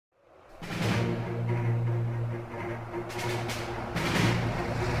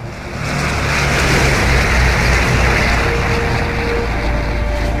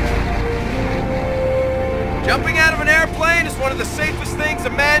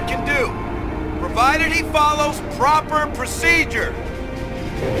man can do, provided he follows proper procedure.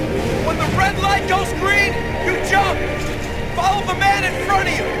 When the red light goes green, you jump! Follow the man in front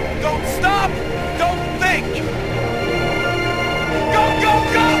of you! Don't stop! Don't think! Go, go,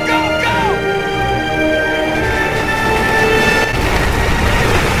 go, go, go!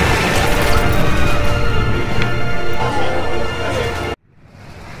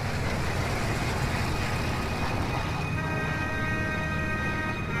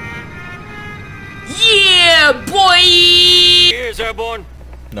 Yeah, boy! Here's Airborne.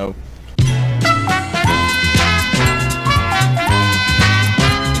 No.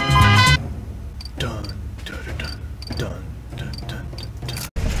 Dun, dun, dun, dun, dun, dun, dun.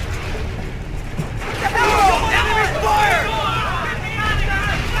 Enemy fire!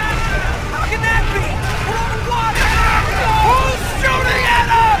 How can that be? We're on the water! Who's shooting at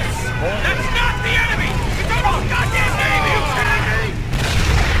us? That's not the enemy! It's our own goddamn Navy!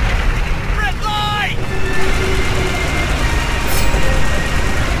 Red light!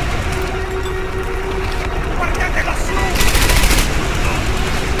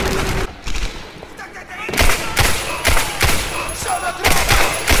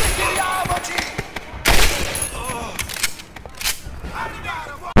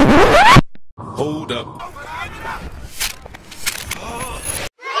 Hold up.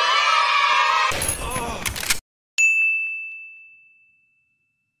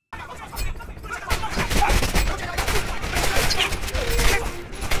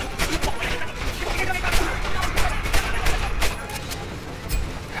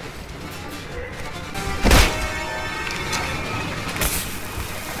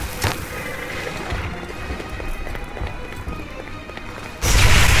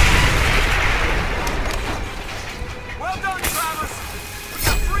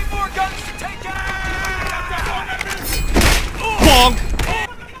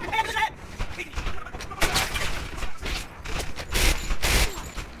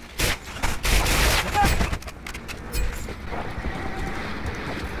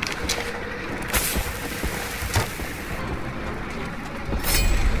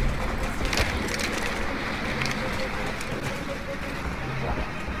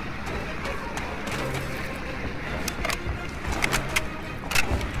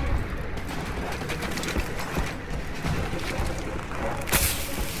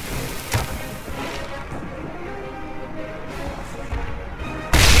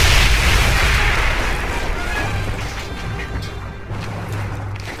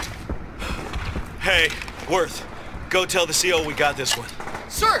 Hey, Worth, go tell the CO we got this one.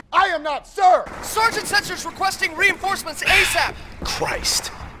 Sir! I am not, sir! Sergeant Setzer's requesting reinforcements ASAP!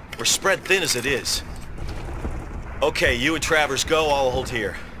 Christ, we're spread thin as it is. Okay, you and Travers go, I'll hold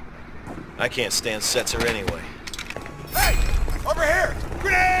here. I can't stand Setzer anyway. Hey! Over here!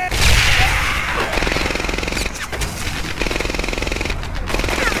 Grenade!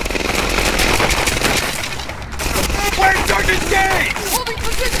 Where's Sergeant Gage? Holding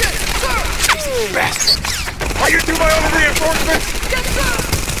position! Sir! Bastard! Are you two my own reinforcements? Yes, sir!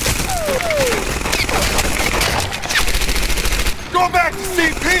 Go back to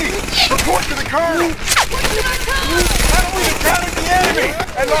CP! Report to the colonel! What should I tell him? How we encountered the enemy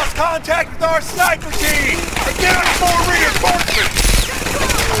and lost contact with our sniper team! And get us more reinforcements!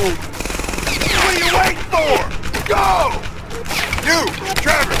 What are you waiting for? Go! You,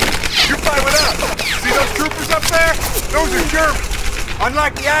 Trevor, you fight with us. See those troopers up there? Those are Germans.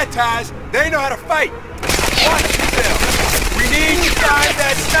 Unlike the ATAs, they know how to fight. Watch yourself. We need to find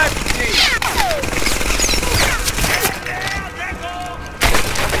that sniper team.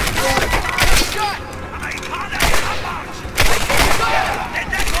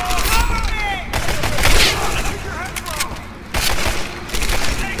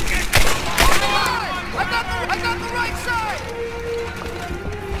 I got the right side!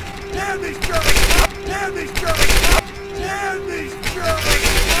 Damn these Germans! Damn these Germans! Damn these Germans!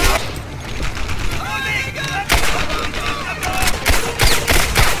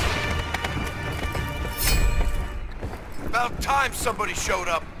 About time somebody showed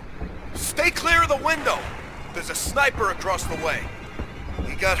up. Stay clear of the window. There's a sniper across the way.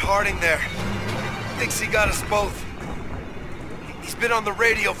 He got Harding there. Thinks he got us both. He's been on the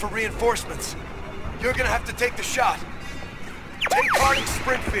radio for reinforcements. You're gonna have to take the shot. Take Harding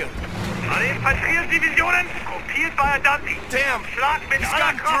Springfield. Damn! He's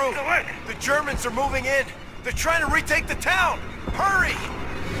gotten through. The Germans are moving in. They're trying to retake the town. Hurry!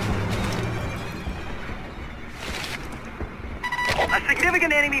 A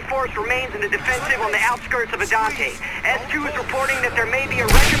significant enemy force remains in the defensive on the outskirts of Adante. S2 is reporting that there may be a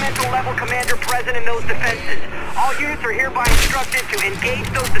regimental level commander present in those defenses. All units are hereby instructed to engage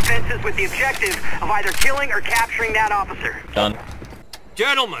those defenses with the objective of either killing or capturing that officer. Done.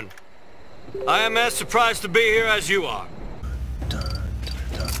 Gentlemen, I am as surprised to be here as you are. Dun,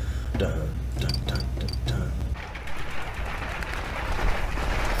 dun, dun, dun, dun, dun, dun.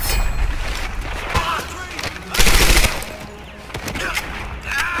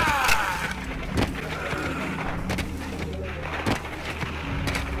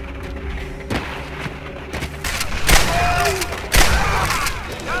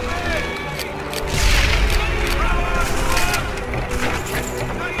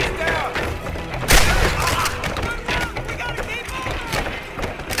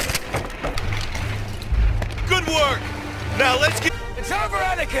 Good work! Now let's get... It's over,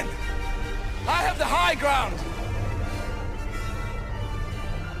 Anakin! I have the high ground!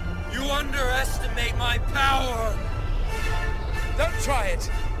 You underestimate my power! Don't try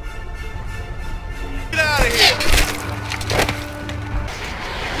it! Get out of here!